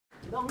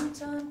long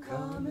time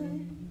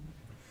coming,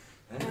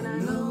 and I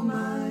know,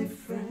 my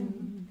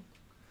friend,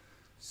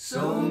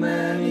 so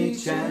many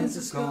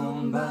chances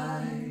gone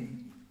by.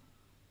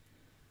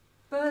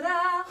 But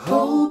I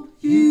hope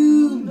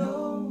you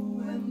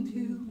know and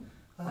you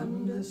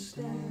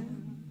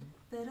understand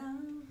that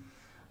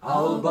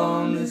our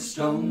bond is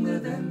stronger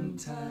than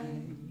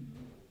time.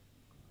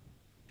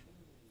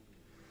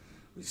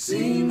 We've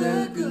seen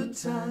the good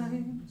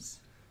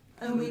times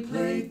and we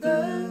played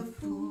the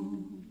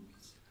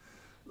fools,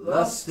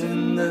 lost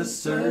in the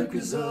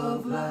circus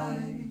of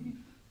life.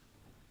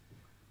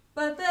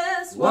 But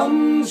there's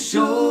one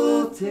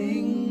sure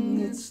thing,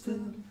 it's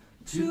the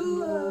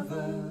two of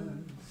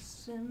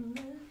us, and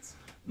it's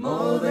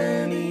more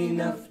than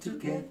enough to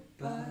get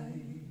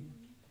by.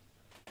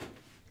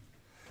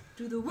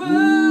 To the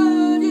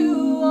world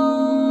you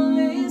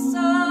only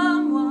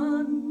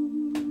someone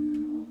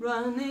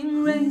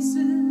running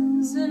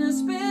races in a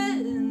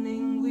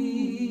spinning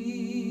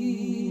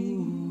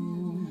wheel.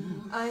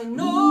 I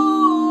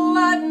know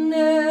I've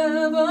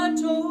never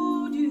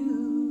told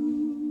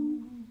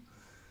you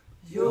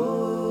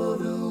you're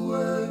the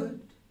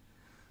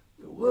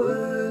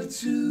word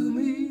to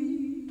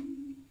me.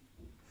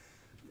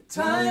 The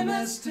time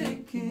has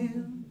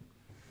taken,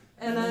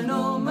 and I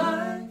know,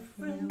 my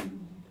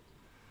friend,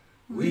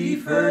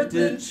 we've heard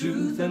the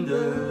truth and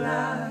the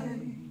lies.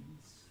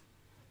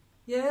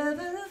 Yeah,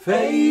 the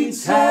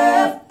fates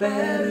have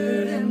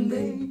battered and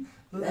they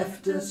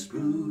left us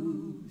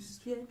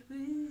bruised, yet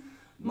we've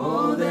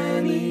more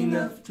than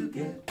enough to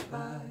get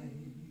by.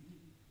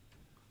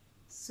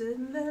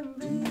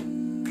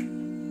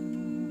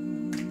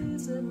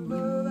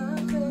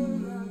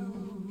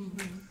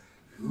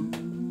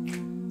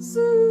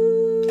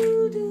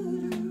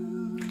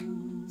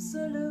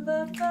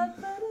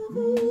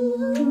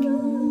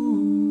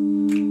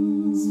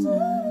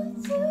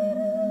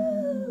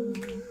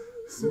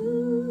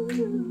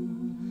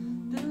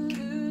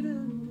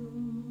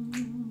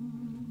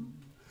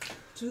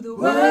 To the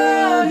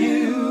world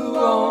you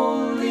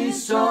only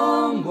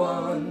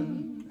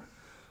someone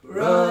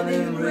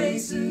running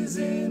races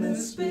in a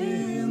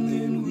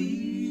spinning wheel.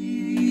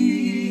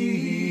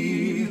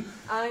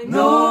 I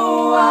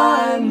know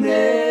I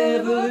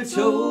never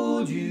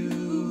told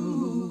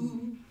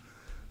you,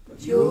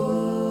 but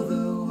you're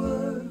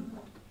the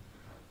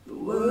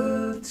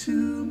word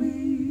to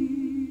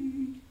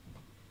me.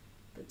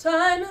 The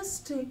time is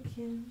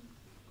ticking,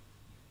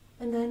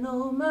 and I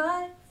know,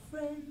 my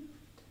friend,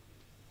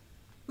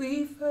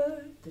 we've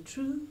heard the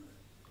truth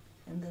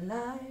and the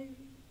lies.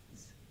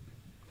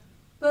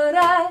 But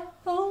I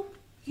hope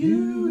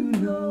you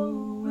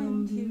know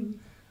and you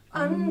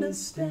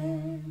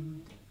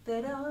understand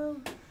that our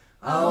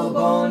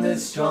bond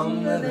is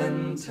stronger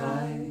than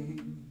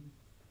time.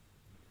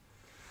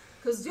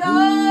 'Cause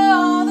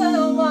you're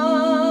the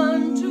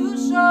one to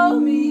show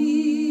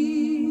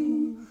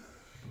me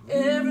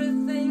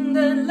everything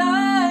that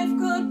life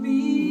could be.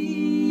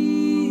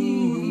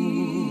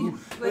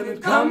 When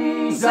it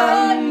comes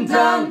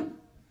undone,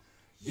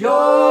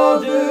 you're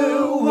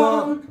the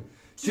one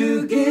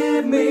to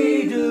give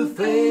me the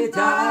faith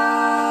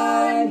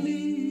I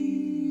need.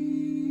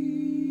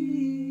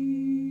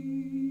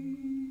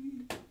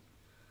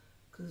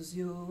 'Cause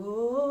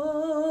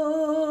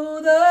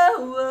you're the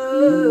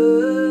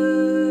word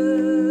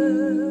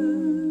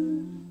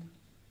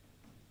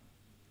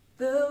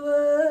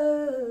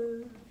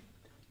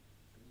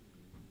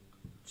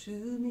to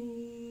me.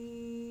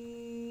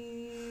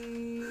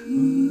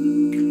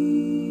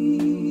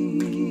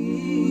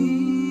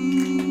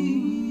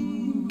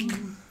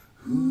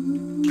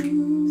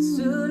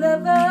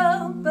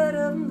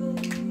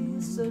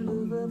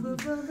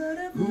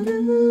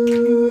 Ba-da-ba-da-ba